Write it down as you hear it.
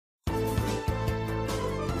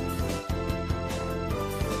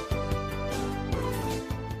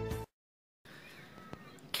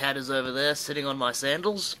cat is over there sitting on my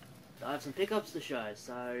sandals. I have some pickups to show,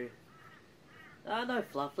 so... no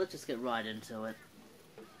fluff, let's just get right into it.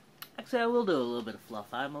 Actually, I will do a little bit of fluff,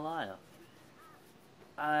 I'm a liar.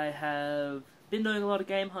 I have been doing a lot of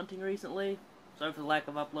game hunting recently. Sorry for the lack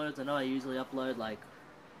of uploads. I know I usually upload like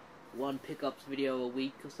one pickups video a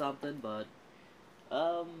week or something, but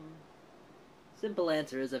simple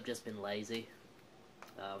answer is I've just been lazy.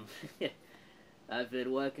 I've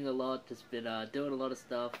been working a lot, just been doing a lot of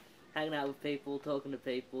stuff, hanging out with people, talking to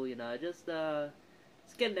people, you know, just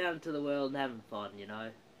getting out into the world and having fun, you know.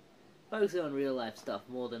 Focusing on real life stuff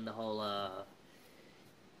more than the whole on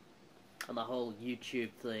the whole YouTube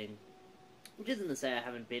thing. Which isn't to say I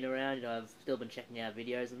haven't been around, you know, I've still been checking out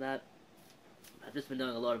videos and that. I've just been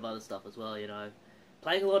doing a lot of other stuff as well, you know.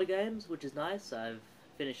 Playing a lot of games, which is nice. I've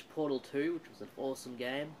finished Portal 2, which was an awesome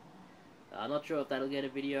game. I'm not sure if that'll get a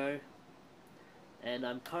video. And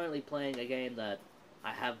I'm currently playing a game that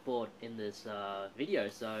I have bought in this video,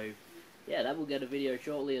 so yeah, that will get a video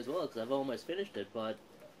shortly as well, because I've almost finished it, but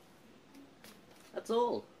that's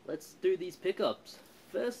all. Let's do these pickups.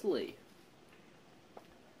 Firstly,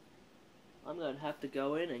 I'm going to have to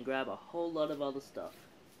go in and grab a whole lot of other stuff.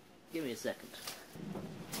 Give me a second.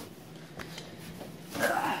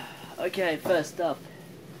 Okay, first up,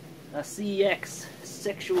 CEX,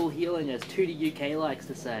 Sexual Healing, as 2D UK likes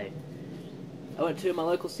to say. I went to my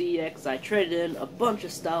local CEX, I traded in a bunch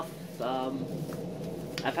of stuff.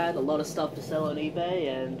 I've had a lot of stuff to sell on eBay,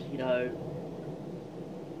 and, you know,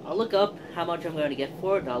 I'll look up how much I'm going to get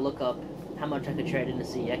for it, and I'll look up how much I could trade into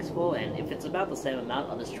CEX for, and if it's about the same amount,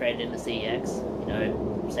 I'll just trade it into CEX. You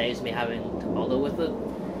know, saves me having to bother with it.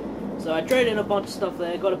 So I traded in a bunch of stuff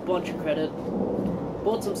there, got a bunch of credit,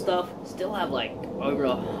 bought some stuff, still have like over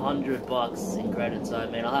 $100 in credit, so I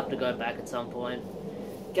mean, I'll have to go back at some point,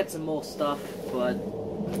 get some more stuff, but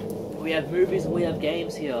we have movies and we have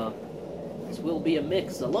games here. This will be a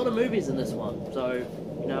mix, a lot of movies in this one, so,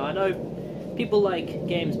 you know, I know people like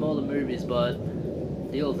games more than movies, but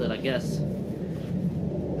deal with it, I guess.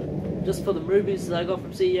 Just for the movies that I got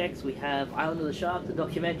from CEX, we have Island of the Shark, the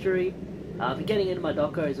documentary. I've been getting into my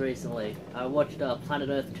docos recently. I watched Planet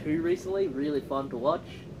Earth 2 recently, really fun to watch,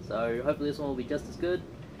 so hopefully this one will be just as good.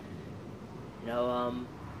 You know,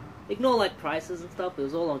 ignore like prices and stuff, it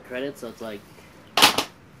was all on credit, so it's like,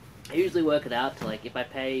 I usually work it out to like, if I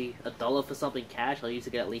pay $1 for something cash, I'll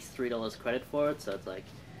usually get at least $3 credit for it, so it's like,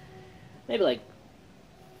 maybe like,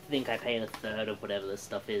 I think I pay a third of whatever this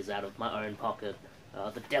stuff is out of my own pocket.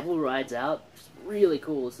 The Devil Rides Out, it's really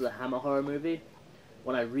cool. This is a Hammer horror movie.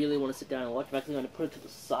 One I really want to sit down and watch. I'm actually going to put it to the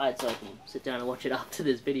side so I can sit down and watch it after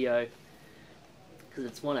this video, because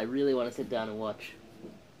it's one I really want to sit down and watch.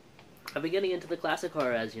 I've been getting into the classic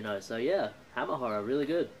horror, as you know, so yeah, Hammer horror, really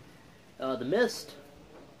good. The Mist,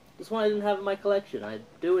 this one I didn't have in my collection. I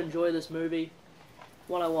do enjoy this movie,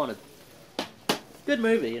 one I wanted. Good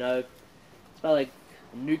movie, you know, it's about like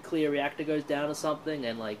a nuclear reactor goes down or something,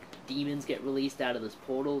 and like demons get released out of this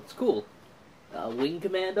portal. It's cool. Wing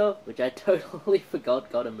Commander, which I totally forgot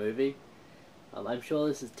got a movie. I'm sure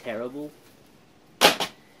this is terrible.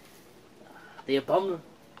 The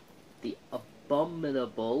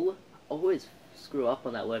Abominable. Always screw up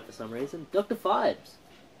on that word for some reason. Dr. Phibes.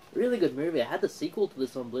 Really good movie. I had the sequel to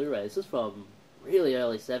this on Blu-ray. This is from really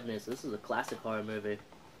early 70s. This is a classic horror movie.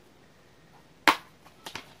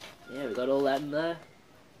 Yeah, we got all that in there.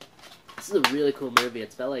 This is a really cool movie.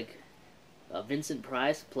 It's about like Vincent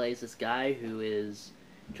Price plays this guy who is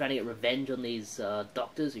trying to get revenge on these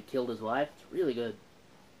doctors who killed his wife. It's really good.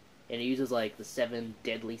 And he uses like the 7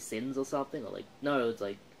 deadly sins or something, or like, no, it's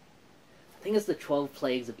like, I think it's the 12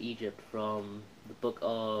 plagues of Egypt from the book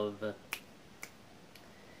of,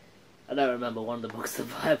 I don't remember, one of the books of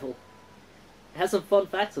the Bible. It has some fun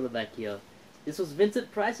facts on the back here. This was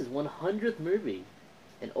Vincent Price's 100th movie,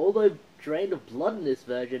 and although drained of blood in this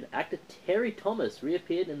version, actor Terry Thomas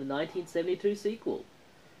reappeared in the 1972 sequel.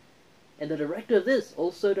 And the director of this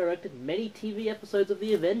also directed many TV episodes of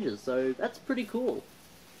The Avengers, so that's pretty cool.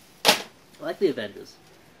 I like The Avengers.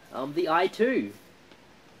 The I-2.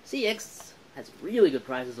 CX has really good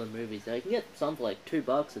prices on movies. Now you can get some for like $2,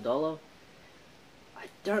 $1. I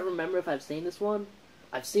don't remember if I've seen this one.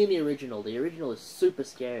 I've seen the original. The original is super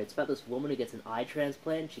scary. It's about this woman who gets an eye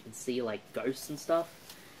transplant. She can see like ghosts and stuff.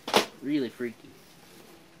 Really freaky.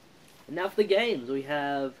 And now for the games, we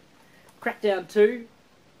have Crackdown 2.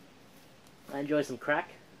 I enjoy some crack.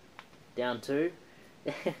 Down 2.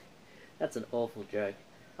 That's an awful joke.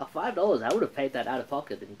 Oh, $5, I would have paid that out of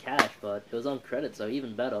pocket in cash, but it was on credit, so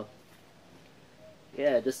even better.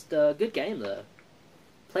 Yeah, just a good game there.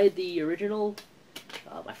 Played the original.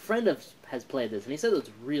 My friend has played this, and he said it's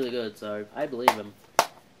really good, so I believe him.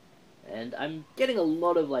 And I'm getting a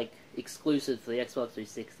lot of, like, exclusives for the Xbox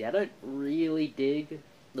 360. I don't really dig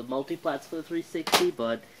the multiplats for the 360,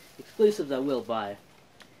 but exclusives I will buy.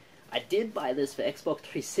 I did buy this for Xbox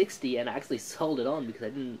 360, and I actually sold it on because I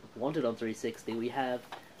didn't want it on 360. We have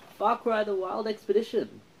Far Cry The Wild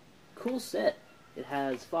Expedition. Cool set. It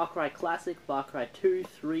has Far Cry Classic, Far Cry 2,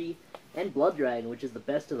 3, and Blood Dragon, which is the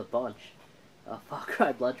best of the bunch. Far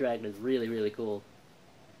Cry Blood Dragon is really, really cool.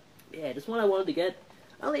 Yeah, just one I wanted to get.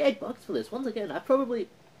 Only $8 for this. Once again, I probably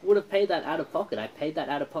would have paid that out of pocket. I paid that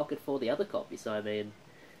out of pocket for the other copy, so I mean,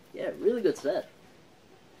 yeah, really good set.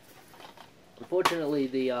 Unfortunately,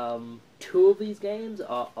 the two of these games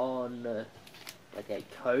are on like a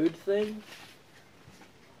code thing,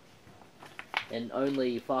 and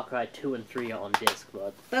only Far Cry 2 and 3 are on disc,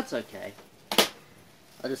 but that's okay.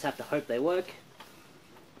 I'll just have to hope they work.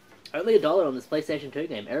 Only $1 on this PlayStation 2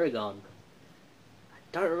 game, Aragon. I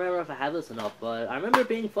don't remember if I have this or not, but I remember it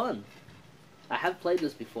being fun. I have played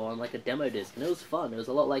this before on like a demo disc, and it was fun. It was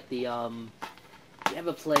a lot like the, if you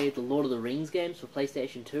ever played the Lord of the Rings games for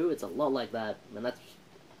PlayStation 2, it's a lot like that, and that's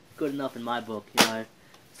good enough in my book, you know.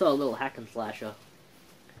 It's not a little hack and slasher.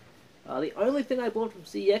 The only thing I bought from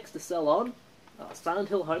CEX to sell on, Silent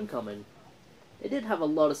Hill Homecoming. It did have a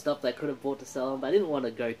lot of stuff that I could have bought to sell on, but I didn't want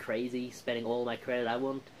to go crazy spending all my credit.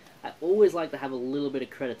 I always like to have a little bit of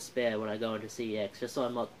credit spare when I go into CEX, just so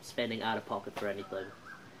I'm not spending out of pocket for anything.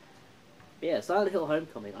 But yeah, Silent Hill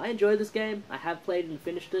Homecoming. I enjoyed this game. I have played and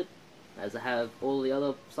finished it, as I have all the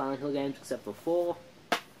other Silent Hill games except for 4.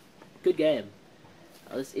 Good game.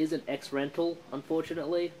 This is an X-rental,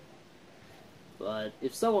 unfortunately. But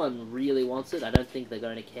if someone really wants it, I don't think they're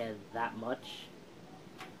going to care that much.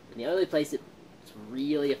 And the only place it's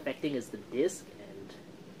really affecting is the disc, and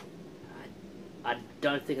I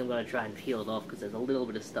don't think I'm going to try and peel it off because there's a little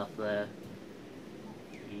bit of stuff there.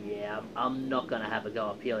 Yeah, I'm not going to have a go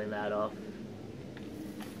at peeling that off.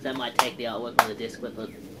 That might take the artwork on the disc with it.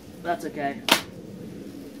 That's okay.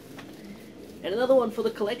 And another one for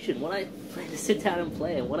the collection, one I plan to sit down and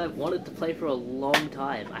play, and one I've wanted to play for a long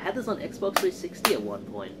time. I had this on Xbox 360 at one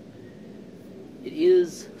point. It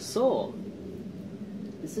is Saw.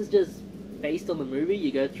 This is just based on the movie.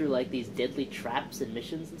 You go through like these deadly traps and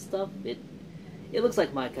missions and stuff. It looks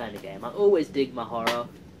like my kind of game. I always dig my horror.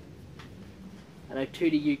 I know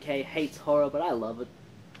 2D UK hates horror, but I love it.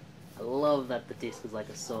 I love that the disc is like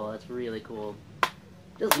a Saw. It's really cool.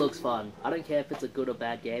 Just looks fun. I don't care if it's a good or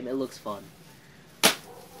bad game, it looks fun.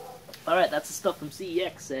 Alright, that's the stuff from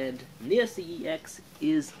CEX, and near CEX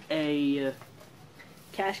is a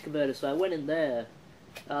cash converter, so I went in there.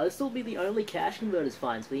 This will be the only cash converters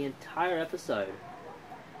finds for the entire episode.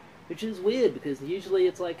 Which is weird, because usually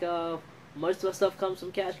it's like, most of our stuff comes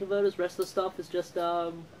from cash converters, rest of the stuff is just,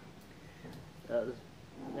 the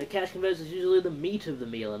cash converters is usually the meat of the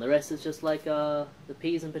meal, and the rest is just like, the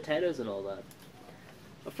peas and potatoes and all that.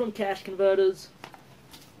 But from cash converters,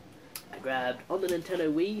 I grabbed, on the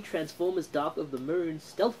Nintendo Wii, Transformers Dark of the Moon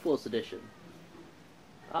Stealth Force Edition.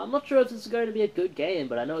 I'm not sure if this is going to be a good game,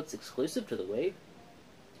 but I know it's exclusive to the Wii. It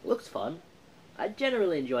looks fun. I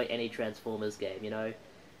generally enjoy any Transformers game, you know.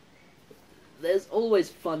 There's always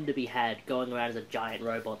fun to be had going around as a giant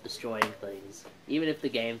robot destroying things, even if the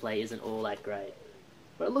gameplay isn't all that great.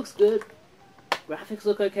 But it looks good. Graphics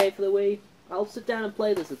look okay for the Wii. I'll sit down and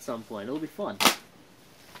play this at some point. It'll be fun.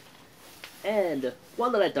 And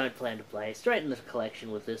one that I don't plan to play, straight in the collection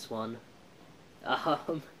with this one.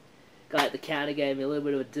 Guy at the counter gave me a little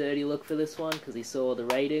bit of a dirty look for this one, because he saw the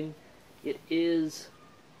rating. It is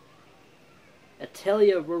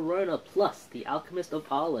Atelier Rorona Plus, The Alchemist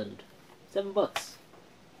of Ireland. $7.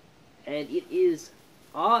 And it is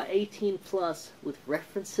R18 plus with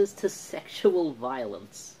references to sexual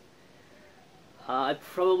violence. I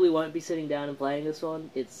probably won't be sitting down and playing this one.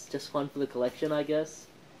 It's just fun for the collection, I guess.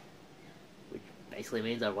 Which basically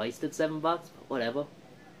means I wasted $7, but whatever.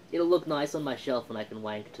 It'll look nice on my shelf when I can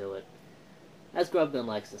wank to it. As Grubgun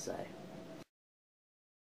likes to say.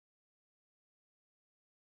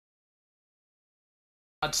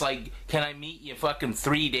 It's like, can I meet you fucking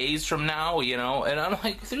 3 days from now, you know? And I'm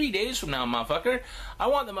like, 3 days from now, motherfucker? I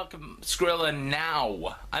want the fucking Skrilla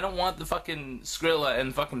now. I don't want the fucking Skrilla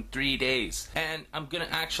in fucking 3 days. And I'm gonna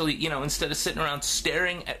actually, you know, instead of sitting around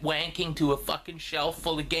staring at wanking to a fucking shelf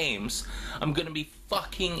full of games, I'm gonna be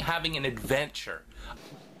fucking having an adventure.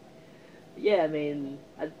 Yeah, I mean,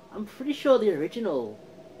 I'm pretty sure the original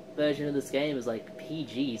version of this game is like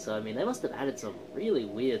PG, so I mean, they must have added some really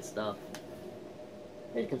weird stuff.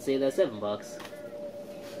 As you can see, they're $7.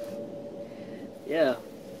 Yeah,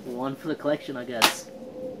 one for the collection, I guess.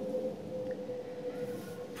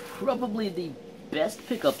 Probably the best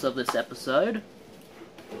pickups of this episode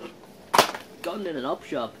gotten in an op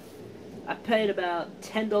shop. I paid about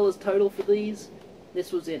 $10 total for these.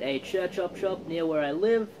 This was in a church op shop near where I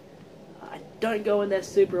live. I don't go in there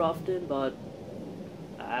super often, but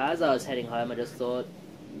as I was heading home, I just thought,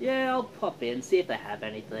 yeah, I'll pop in, see if they have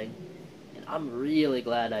anything. And I'm really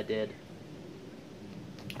glad I did.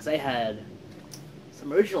 Because they had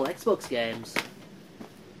some original Xbox games.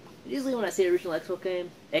 Usually when I see original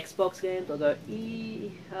Xbox games, I'll go,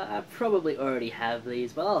 I probably already have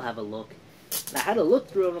these, but I'll have a look. And I had a look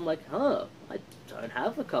through them, and I'm like, huh, I don't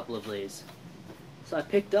have a couple of these. So I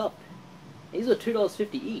picked up. These were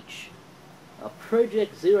 $2.50 each. A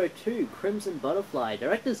Project 02 Crimson Butterfly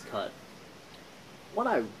Director's Cut. One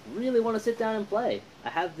I really want to sit down and play. I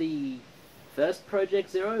have the first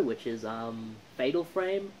Project Zero, which is Fatal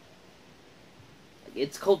Frame.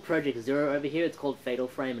 It's called Project Zero over here, it's called Fatal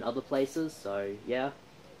Frame in other places, so yeah.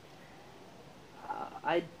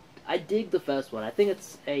 I dig the first one. I think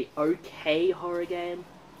it's a okay horror game.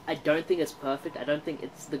 I don't think it's perfect. I don't think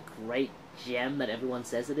it's the great gem that everyone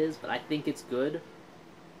says it is, but I think it's good.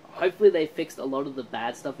 Hopefully they fixed a lot of the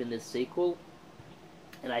bad stuff in this sequel.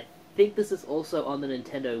 And I think this is also on the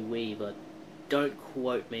Nintendo Wii, but don't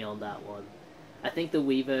quote me on that one. I think the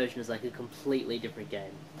Wii version is like a completely different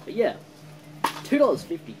game. But yeah,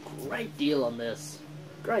 $2.50, great deal on this.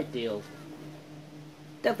 Great deal.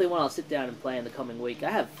 Definitely one I'll sit down and play in the coming week.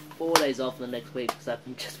 I have 4 days off in the next week because I've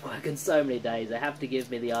been just working so many days. They have to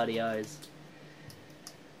give me the RDOs.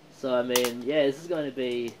 So I mean, yeah, this is going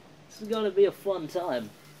to be a fun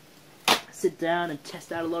time. Sit down and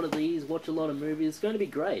test out a lot of these, watch a lot of movies. It's going to be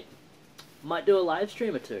great. Might do a live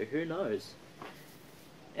stream or two, who knows.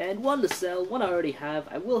 And one to sell, one I already have.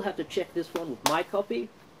 I will have to check this one with my copy.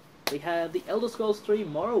 We have the Elder Scrolls 3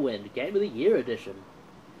 Morrowind Game of the Year Edition.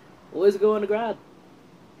 Always a good one to grab.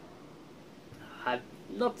 I've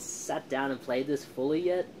not sat down and played this fully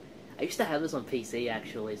yet. I used to have this on PC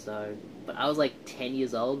actually, but I was like 10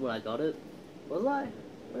 years old when I got it. Was I?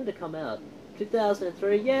 When did it come out?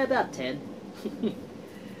 2003? Yeah, about 10.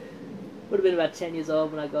 Would have been about 10 years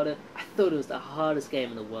old when I got it. I thought it was the hardest game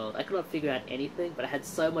in the world. I could not figure out anything, but I had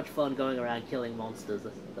so much fun going around killing monsters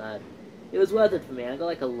that it was worth it for me. I got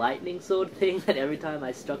like a lightning sword thing that every time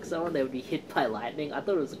I struck someone, they would be hit by lightning. I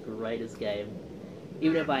thought it was the greatest game,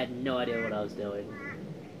 even if I had no idea what I was doing.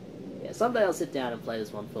 Yeah, someday I'll sit down and play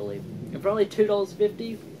this one fully. And for only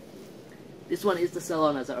 $2.50, this one is to sell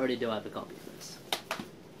on, as I already do have a copy of this.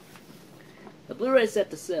 The Blu-ray set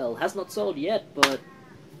to sell. Has not sold yet, but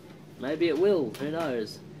maybe it will. Who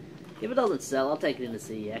knows? If it doesn't sell, I'll take it into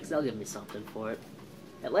CEX. They'll give me something for it.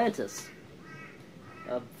 Atlantis.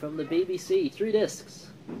 From the BBC. 3 discs.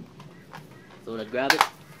 Thought I'd grab it.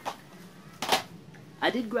 I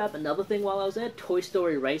did grab another thing while I was there. Toy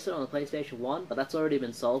Story Racer on the PlayStation 1, but that's already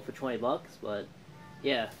been sold for $20, but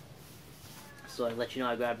yeah. So I'll let you know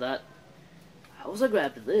I grabbed that. I also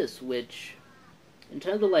grabbed this, which, in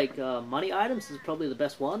terms of like money items, is probably the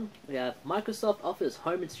best one. We have Microsoft Office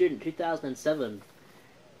Home and Student 2007.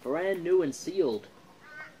 Brand new and sealed.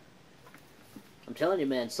 I'm telling you,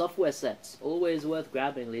 man, software sets, always worth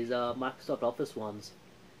grabbing these Microsoft Office ones.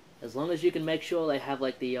 As long as you can make sure they have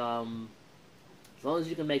like the, as long as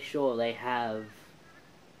you can make sure they have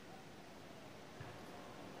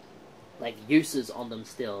like uses on them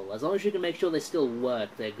still. As long as you can make sure they still work,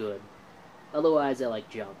 they're good. Otherwise, they're like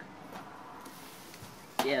junk.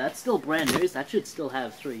 Yeah, that's still brand new. That should still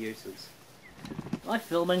have 3 uses. Am I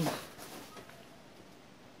filming?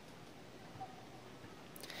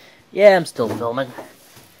 Yeah, I'm still filming.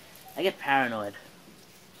 I get paranoid.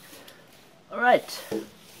 Alright. The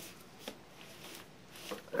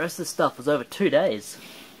rest of the stuff was over 2 days.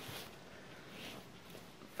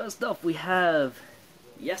 First off, we have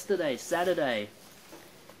yesterday, Saturday.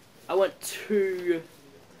 I went to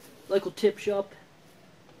local tip shop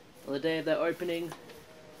on the day of their opening.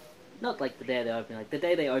 Not like the day of their opening, like the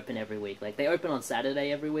day they open every week. Like they open on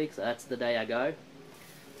Saturday every week, so that's the day I go.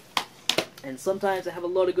 And sometimes they have a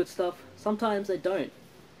lot of good stuff, sometimes they don't.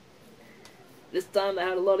 This time they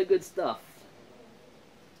had a lot of good stuff.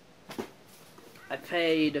 I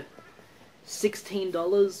paid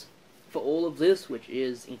 $16 for all of this, which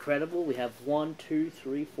is incredible. We have 1, 2,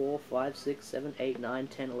 3, 4, 5, 6, 7, 8, 9,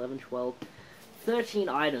 10, 11, 12, 13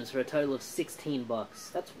 items for a total of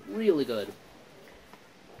 $16. That's really good.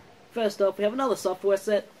 First off, we have another software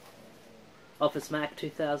set. Office Mac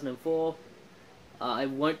 2004. I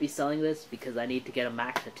won't be selling this because I need to get a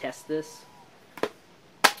Mac to test this.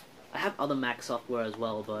 I have other Mac software as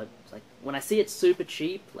well, but it's like when I see it super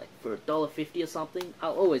cheap, like for $1.50 or something,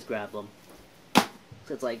 I'll always grab them.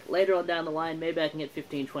 So it's like later on down the line, maybe I can get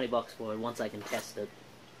 $15-20 for it once I can test it.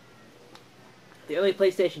 The only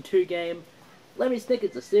PlayStation 2 game Lemmy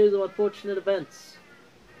Snicket's a series of unfortunate events.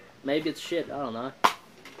 Maybe it's shit, I don't know.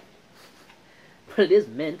 But it is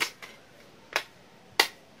mint. I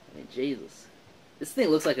mean, Jesus. This thing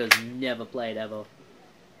looks like it was never played ever.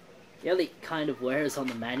 The only kind of wear is on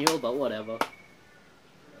the manual, but whatever.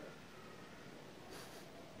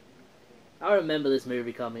 I remember this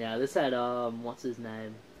movie coming out. This had, what's his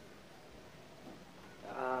name?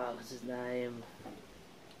 What's his name?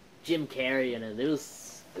 Jim Carrey in it. It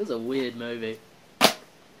was a weird movie.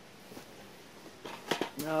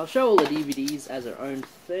 Now, I'll show all the DVDs as their own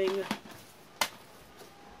thing.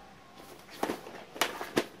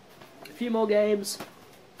 A few more games.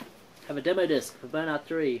 Have a demo disc for Burnout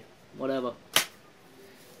 3. Whatever.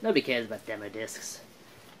 Nobody cares about demo discs.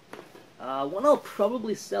 One I'll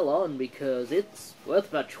probably sell on because it's worth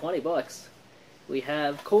about 20 bucks. We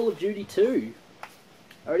have Call of Duty 2.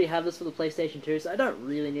 I already have this for the PlayStation 2, so I don't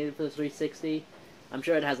really need it for the 360. I'm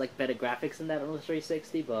sure it has like better graphics than that on the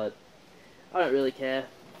 360, but I don't really care.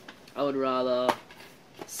 I would rather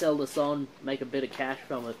sell this on, make a bit of cash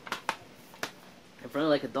from it. And for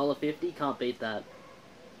only like $1.50, can't beat that.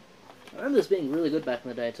 I remember this being really good back in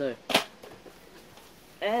the day too.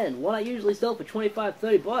 And what I usually sell for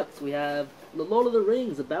 25-30 bucks, we have The Lord of the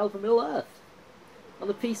Rings, The Battle for Middle-earth. On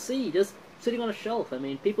the PC, just sitting on a shelf. I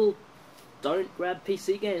mean, people don't grab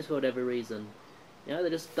PC games for whatever reason. You know, they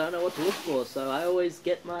just don't know what to look for, so I always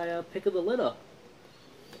get my pick of the litter.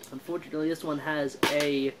 Unfortunately, this one has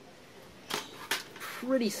a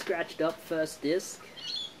pretty scratched up first disc.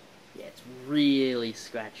 Yeah, it's really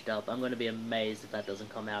scratched up. I'm going to be amazed if that doesn't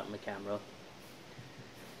come out in the camera.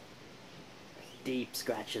 Deep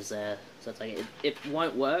scratches there. So it's like, it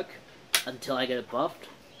won't work until I get it buffed.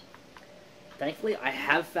 Thankfully, I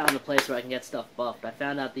have found a place where I can get stuff buffed. I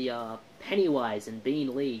found out the Pennywise in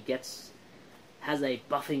Bean Lee has a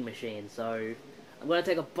buffing machine, so I'm going to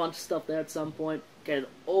take a bunch of stuff there at some point, get it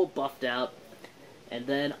all buffed out, and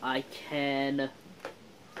then I can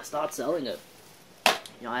start selling it.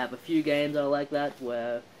 You know, I have a few games that are like that,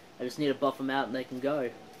 where I just need to buff them out and they can go.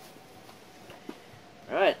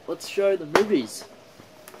 Alright, let's show the movies.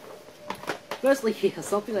 Firstly, here's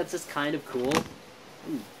something that's just kind of cool.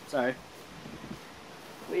 Ooh, sorry.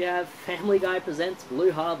 We have Family Guy Presents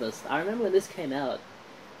Blue Harvest. I remember when this came out.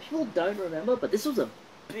 People don't remember, but this was a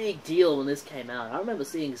big deal when this came out. I remember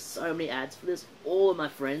seeing so many ads for this. All of my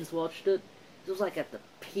friends watched it. It was like at the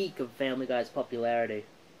peak of Family Guy's popularity.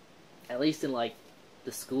 At least in like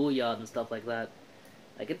the schoolyard and stuff like that.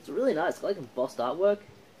 Like, it's really nice. It's got like embossed artwork.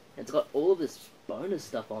 And it's got all of this bonus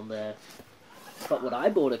stuff on there. But what I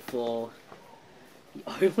bought it for, the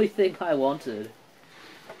only thing I wanted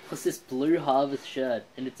was this Blue Harvest shirt.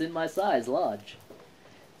 And it's in my size, large.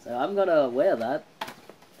 So I'm gonna wear that.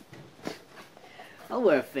 I'll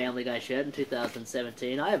wear a Family Guy shirt in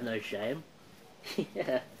 2017. I have no shame.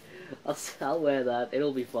 Yeah, I'll wear that.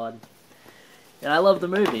 It'll be fun. And I love the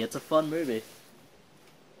movie. It's a fun movie.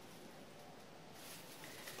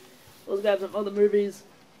 Also got some other movies.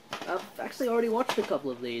 I've actually already watched a couple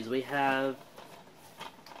of these. We have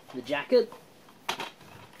The Jacket.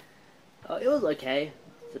 It was okay.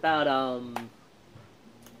 It's about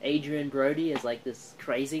Adrian Brody as like this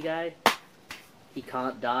crazy guy. He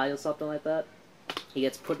can't die or something like that. He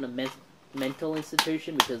gets put in a mental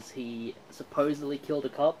institution because he supposedly killed a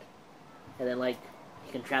cop. And then like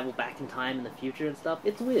he can travel back in time in the future and stuff.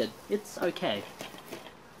 It's weird. It's okay.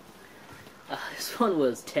 This one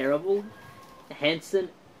was terrible.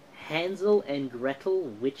 Hansel and Gretel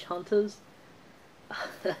Witch Hunters.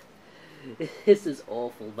 This is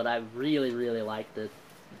awful, but I really, really liked it.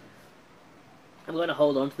 I'm going to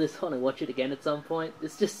hold on to this one and watch it again at some point.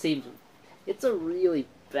 This just seems... It's a really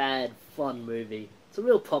bad, fun movie. It's a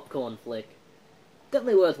real popcorn flick.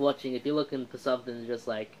 Definitely worth watching if you're looking for something to just,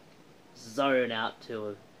 like, zone out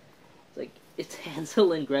to. It's like, it's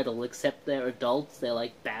Hansel and Gretel, except they're adults. They're,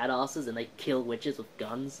 like, badasses and they kill witches with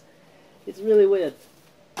guns. It's really weird.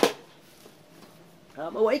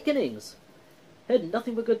 Awakenings. Heard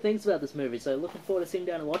nothing but good things about this movie, so looking forward to sitting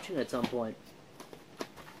down and watching it at some point.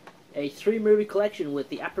 A 3-movie collection with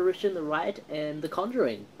The Apparition, The Rite, and The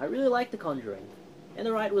Conjuring. I really like The Conjuring. And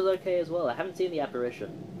The Rite was okay as well. I haven't seen The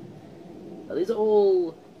Apparition. Now, these are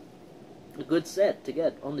all a good set to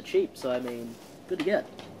get on the cheap, so I mean, good to get.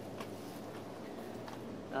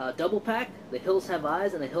 Double pack, The Hills Have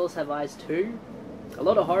Eyes and The Hills Have Eyes 2. A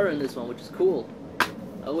lot of horror in this one, which is cool.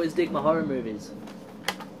 I always dig my horror movies.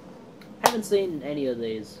 Haven't seen any of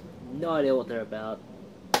these. No idea what they're about.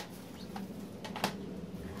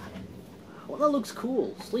 Well, that looks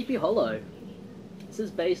cool. Sleepy Hollow. This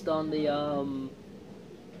is based on the,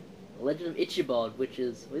 Legend of Ichabod, which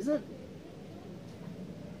is... What is it?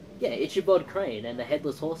 Yeah, Ichabod Crane and the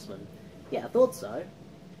Headless Horseman. Yeah, I thought so.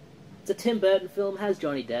 It's a Tim Burton film, has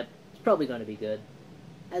Johnny Depp. It's probably going to be good,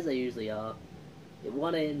 as they usually are. It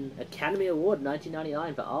won an Academy Award in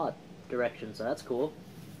 1999 for art direction, so that's cool.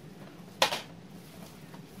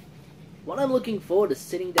 What I'm looking forward to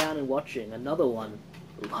sitting down and watching, another one.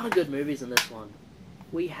 A lot of good movies in this one.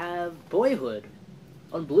 We have Boyhood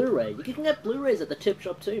on Blu-ray. You can get Blu-rays at the tip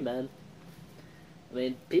shop too, man. I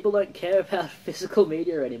mean, people don't care about physical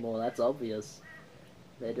media anymore, that's obvious.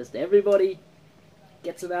 They're just, everybody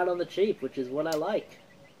gets them out on the cheap, which is what I like.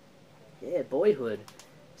 Yeah, Boyhood.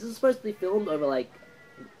 This is supposed to be filmed over like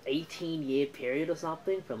an 18-year period or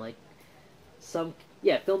something, from like some,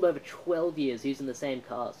 yeah, filmed over 12 years using the same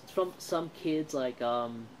cast. It's from some kids like,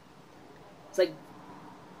 it's like,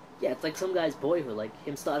 yeah, it's like some guy's boyhood, like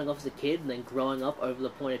him starting off as a kid and then growing up over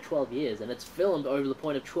the point of 12 years, and it's filmed over the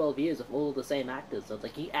point of 12 years of all the same actors, so it's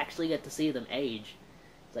like you actually get to see them age.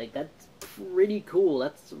 It's like, that's pretty cool,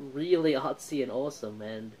 that's really artsy and awesome,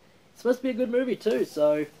 and it's supposed to be a good movie too,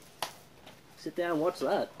 so sit down and watch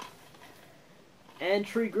that. And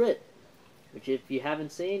True Grit, which if you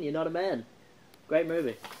haven't seen, you're not a man. Great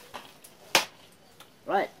movie.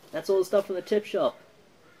 Right, that's all the stuff from the tip shop.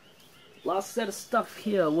 Last set of stuff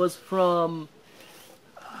here was from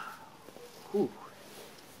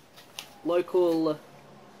local, what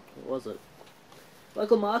was it?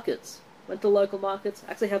 Local markets. Went to local markets.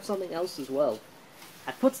 Actually have something else as well.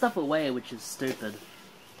 I put stuff away, which is stupid.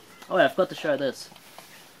 Oh yeah, I forgot to show this.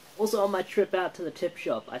 Also on my trip out to the tip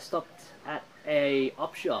shop, I stopped at a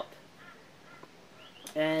op shop.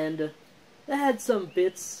 And they had some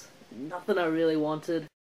bits, nothing I really wanted.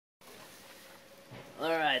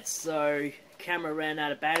 Alright, so camera ran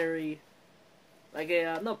out of battery. Like,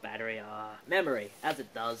 not battery, memory, as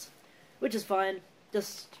it does. Which is fine,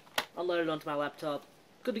 just unload it onto my laptop,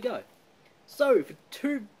 good to go. So,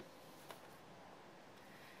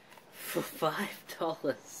 for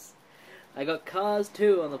 $5, I got Cars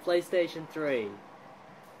 2 on the PlayStation 3.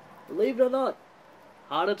 Believe it or not,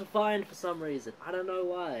 harder to find for some reason, I don't know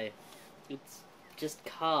why. It's just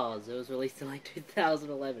Cars, it was released in like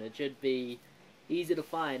 2011, it should be easy to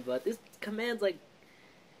find, but this commands like,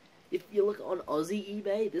 if you look on Aussie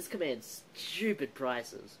eBay, this commands stupid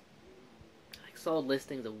prices. Like, sold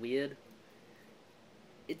listings are weird.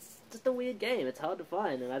 It's just a weird game, it's hard to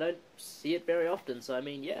find, and I don't see it very often, so I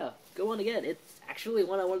mean, yeah, go on again. It's actually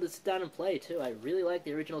one I wanted to sit down and play too. I really like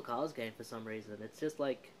the original Cars game for some reason. It's just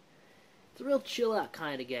like, it's a real chill out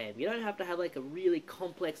kind of game. You don't have to have like a really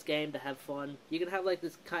complex game to have fun. You can have like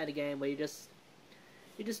this kind of game where you're just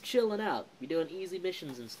chilling out. You're doing easy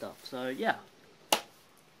missions and stuff. So, yeah.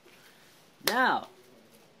 Now,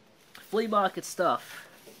 flea market stuff.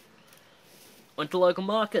 Went to local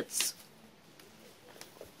markets.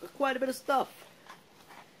 Got quite a bit of stuff.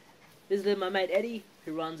 Visited my mate Eddie,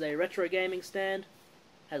 who runs a retro gaming stand.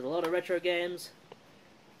 Has a lot of retro games.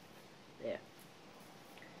 Yeah.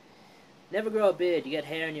 Never grow a beard. You get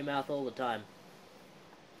hair in your mouth all the time.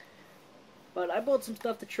 But I bought some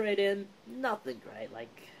stuff to trade in, nothing great, like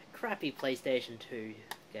crappy PlayStation 2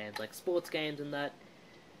 games, like sports games and that.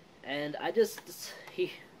 And I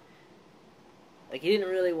he didn't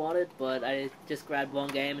really want it, but I just grabbed one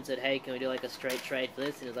game and said, hey, can we do like a straight trade for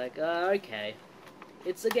this? And he was like, okay.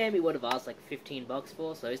 It's a game he would have asked like $15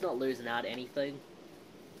 for, so he's not losing out anything.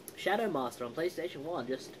 Shadow Master on PlayStation 1,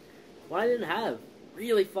 just what I didn't have.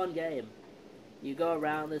 Really fun game. You go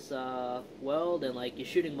around this world and like you're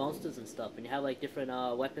shooting monsters and stuff, and you have like different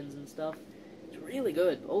weapons and stuff. It's really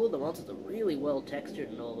good. All of the monsters are really well textured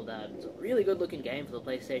and all of that. It's a really good looking game for the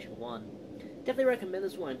PlayStation 1. Definitely recommend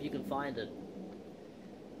this one if you can find it.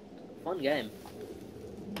 Fun game.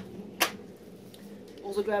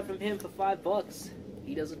 Also grabbed from him for $5.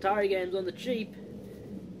 He does Atari games on the cheap.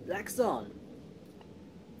 Zaxxon.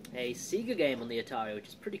 A Sega game on the Atari, which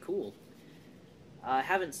is pretty cool. I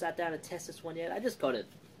haven't sat down and tested this one yet. I just got it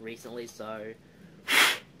recently, so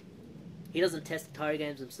he doesn't test Atari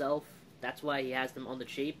games himself. That's why he has them on the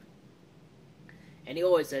cheap. And he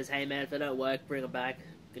always says, hey man, if they don't work, bring them back.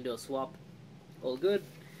 You can do a swap. All good.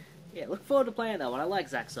 Yeah, look forward to playing that one. I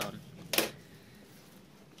like Zaxxon.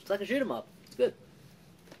 It's like a shoot 'em up. It's good.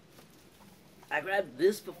 I grabbed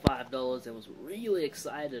this for $5 and was really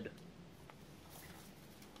excited.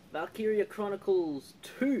 Valkyria Chronicles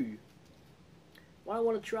 2. What I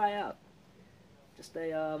want to try out. Just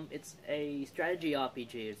it's a strategy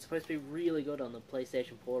RPG. It's supposed to be really good on the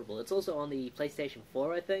PlayStation Portable. It's also on the PlayStation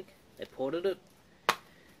 4, I think. They ported it. But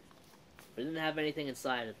it didn't have anything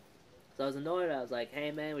inside it. So I was annoyed. I was like,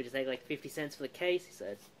 hey man, we just take like 50 cents for the case. He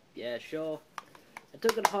said, yeah, sure. I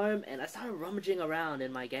took it home and I started rummaging around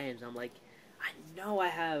in my games. I'm like, I know I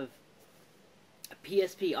have a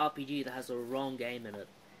PSP RPG that has the wrong game in it.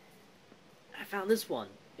 I found this one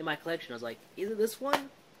in my collection. I was like, is it this one?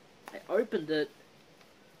 I opened it.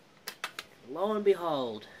 Lo and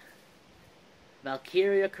behold,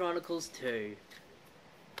 Valkyria Chronicles 2.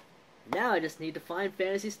 Now I just need to find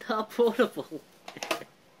Phantasy Star Portable.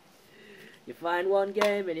 You find one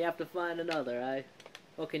game and you have to find another, eh?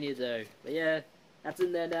 What can you do? But yeah, that's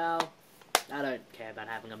in there now. I don't care about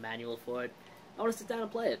having a manual for it. I want to sit down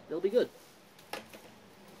and play it. It'll be good.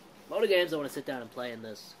 A lot of games I want to sit down and play in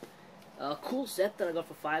this. A cool set that I got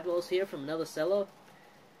for $5 here from another seller.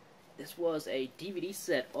 This was a DVD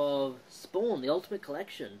set of Spawn, the Ultimate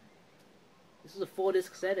Collection. This is a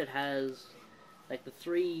 4-disc set. It has like the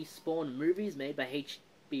 3 Spawn movies made by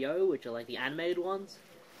HBO, which are like the animated ones.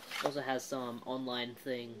 It also has some online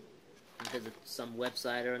thing. Visit some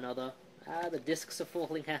website or another. Ah, the discs are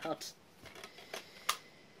falling out.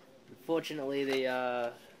 Unfortunately,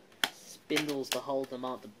 the spindles to hold them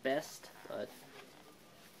aren't the best, but...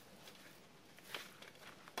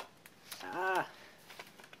 Ah!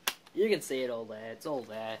 You can see it all there. It's all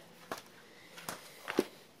there.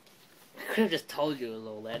 I could have just told you it was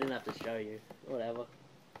all there. I didn't have to show you. Whatever.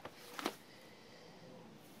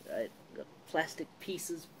 Right, got plastic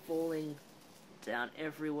pieces falling down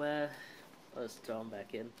everywhere. I'll just throw them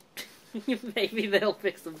back in. Maybe they'll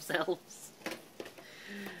fix themselves.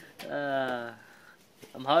 I'm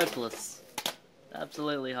hopeless.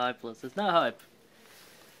 Absolutely hopeless. There's no hope.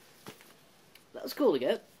 That was cool to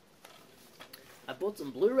get. I bought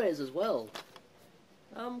some Blu-rays as well.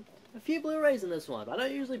 A few Blu-rays in this one. I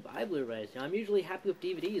don't usually buy Blu-rays. You know, I'm usually happy with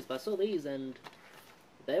DVDs, but I saw these and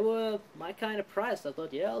they were my kind of price. I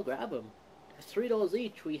thought, yeah, I'll grab them. For $3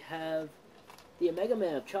 each, we have the Omega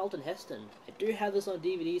Man of Charlton Heston. I do have this on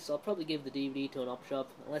DVD, so I'll probably give the DVD to an op shop,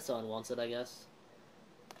 unless someone wants it, I guess.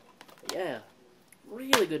 But yeah,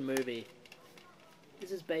 really good movie.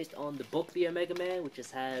 This is based on the book The Omega Man, which has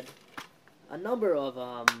had a number of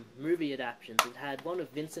movie adaptations. It had one of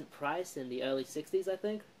Vincent Price in the early 60s, I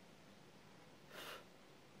think.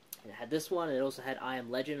 It had this one, and it also had I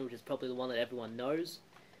Am Legend, which is probably the one that everyone knows.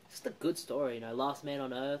 It's just a good story, you know, last man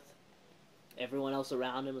on Earth. Everyone else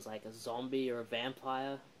around him was like a zombie or a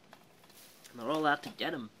vampire. And they're all out to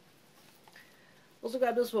get him. Also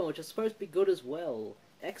grabbed this one, which is supposed to be good as well.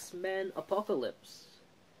 X-Men Apocalypse.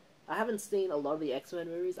 I haven't seen a lot of the X-Men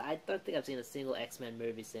movies. I don't think I've seen a single X-Men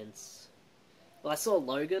movie since... Well, I saw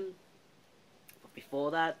Logan. But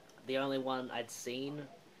before that, the only one I'd seen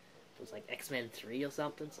was like X-Men 3 or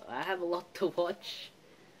something. So I have a lot to watch.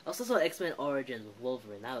 I also saw X-Men Origins with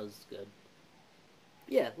Wolverine. That was good.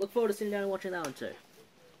 Yeah, look forward to sitting down and watching that one too.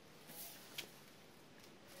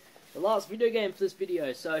 The last video game for this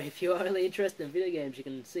video, so if you're only interested in video games, you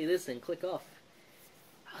can see this and click off.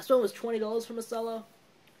 This one was $20 from a seller.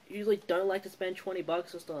 Usually don't like to spend 20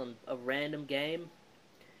 bucks just on a random game.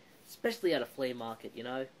 Especially at a flea market, you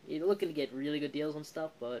know. You're looking to get really good deals on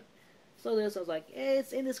stuff, but... So this, I was like, hey,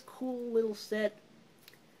 it's in this cool little set.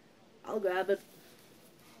 I'll grab it.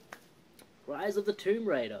 Rise of the Tomb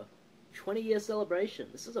Raider. 20-year celebration.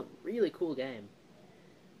 This is a really cool game.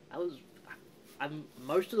 I'm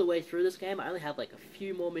most of the way through this game. I only have like a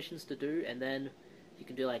few more missions to do, and then you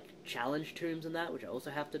can do like challenge tombs and that, which I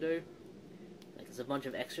also have to do. Like there's a bunch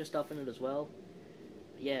of extra stuff in it as well.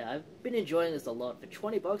 But yeah, I've been enjoying this a lot. For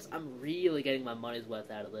 20 bucks, I'm really getting my money's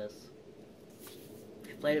worth out of this.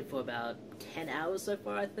 I've played it for about 10 hours so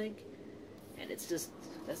far, I think, and it's just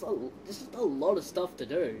there's just a lot of stuff to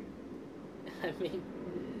do. I mean,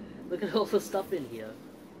 look at all the stuff in here.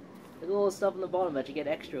 Look at all the stuff on the bottom that you get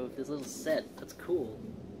extra with this little set. That's cool.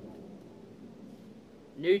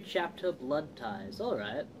 New chapter, Blood Ties.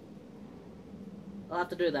 Alright. I'll have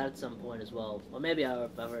to do that at some point as well. Or maybe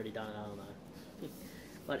I've already done it, I don't know.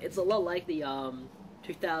 But it's a lot like the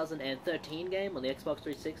 2013 game on the Xbox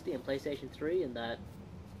 360 and PlayStation 3 in that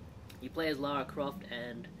you play as Lara Croft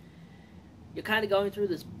and you're kind of going through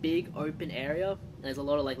this big open area. And there's a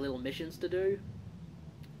lot of like little missions to do.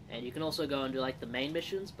 And you can also go and do like the main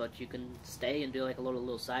missions, but you can stay and do like a lot of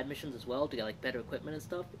little side missions as well to get like better equipment and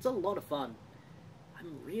stuff. It's a lot of fun.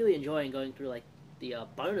 I'm really enjoying going through like the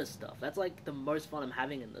bonus stuff. That's like the most fun I'm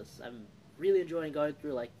having in this. I'm really enjoying going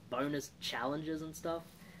through like bonus challenges and stuff.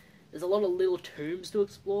 There's a lot of little tombs to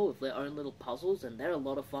explore with their own little puzzles, and they're a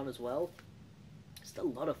lot of fun as well. Just a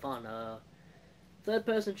lot of fun.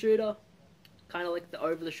 Third-person shooter, kind of like the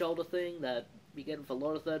over-the-shoulder thing that you get with a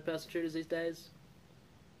lot of third-person shooters these days.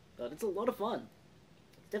 But it's a lot of fun.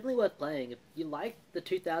 It's definitely worth playing. If you like the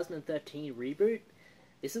 2013 reboot,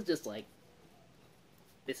 this is just like...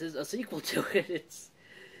 This is a sequel to it.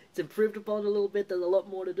 It's improved upon a little bit. There's a lot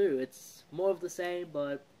more to do. It's more of the same,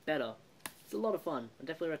 but better. It's a lot of fun. I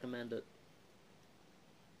definitely recommend it.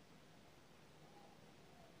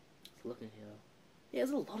 Just looking here. Yeah,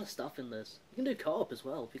 there's a lot of stuff in this. You can do co-op as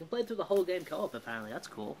well. You can play through the whole game co-op, apparently. That's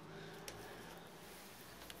cool.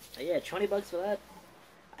 But yeah, 20 bucks for that.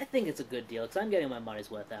 I think it's a good deal, because I'm getting my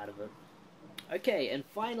money's worth out of it. Okay, and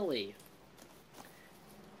finally,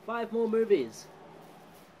 5 more movies.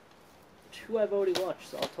 2 I've already watched,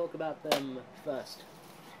 so I'll talk about them first.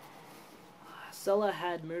 Seller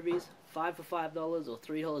had movies 5 for $5 or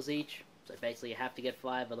 $3 each. So basically, you have to get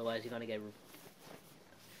 5, otherwise you're gonna get. You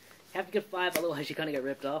have to get 5, otherwise you're gonna get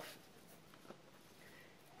ripped off.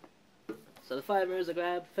 So the 5 movies I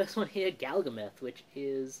grabbed. First one here, Galgameth, which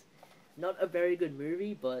is not a very good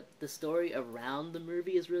movie, but the story around the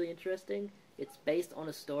movie is really interesting. It's based on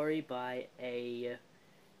a story by a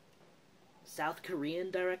South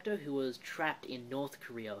Korean director who was trapped in North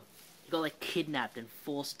Korea. He got like kidnapped and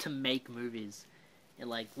forced to make movies. And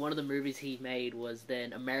like one of the movies he made was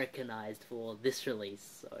then Americanized for this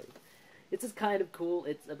release. So it's just kind of cool.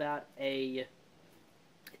 It's about it's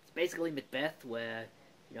basically Macbeth, where,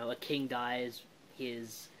 you know, a king dies,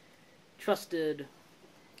 his trusted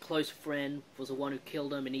close friend was the one who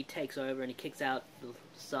killed him, and he takes over and he kicks out the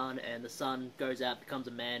son, and the son goes out, becomes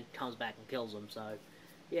a man, comes back and kills him. So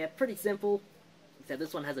yeah, pretty simple, except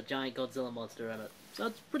this one has a giant Godzilla monster in it, so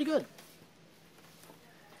it's pretty good.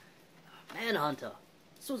 Manhunter.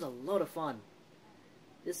 This was a lot of fun.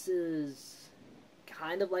 This is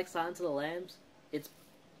kind of like Silence of the Lambs. It's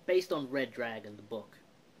based on Red Dragon, the book.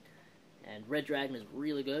 And Red Dragon is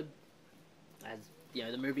really good, as, you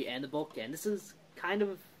know, the movie and the book. And this is kind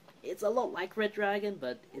of, it's a lot like Red Dragon,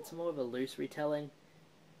 but it's more of a loose retelling.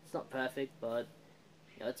 It's not perfect, but,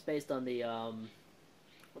 you know, it's based on the,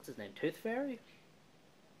 what's his name, Tooth Fairy?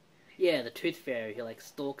 Yeah, the Tooth Fairy. He, like,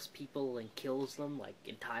 stalks people and kills them, like,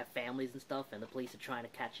 entire families and stuff, and the police are trying to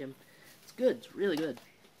catch him. It's good. It's really good.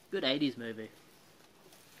 Good 80s movie.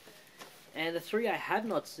 And the 3 I have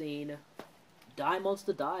not seen, Die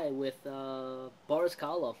Monster Die with Boris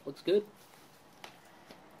Karloff. Looks good.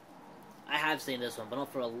 I have seen this one, but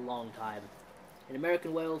not for a long time. An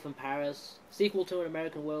American Werewolf in Paris. Sequel to An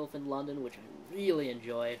American Werewolf in London, which I really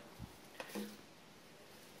enjoy.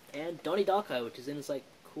 And Donnie Darko, which is in this, like,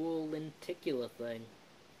 cool lenticular thing.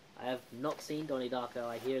 I have not seen Donnie Darko.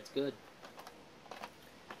 I hear it's good.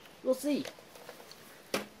 We'll see.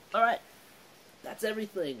 Alright. That's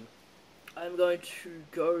everything. I'm going to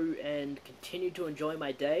go and continue to enjoy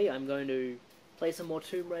my day. I'm going to play some more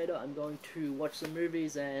Tomb Raider. I'm going to watch some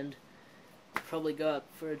movies and probably go out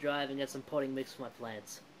for a drive and get some potting mix for my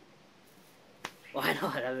plants. Why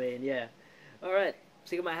not? I mean, yeah. Alright.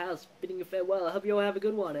 See you at my house. Bidding you farewell. I hope you all have a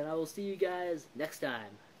good one, and I will see you guys next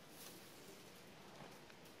time.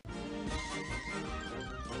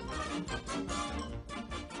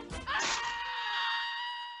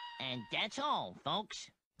 And that's all, folks.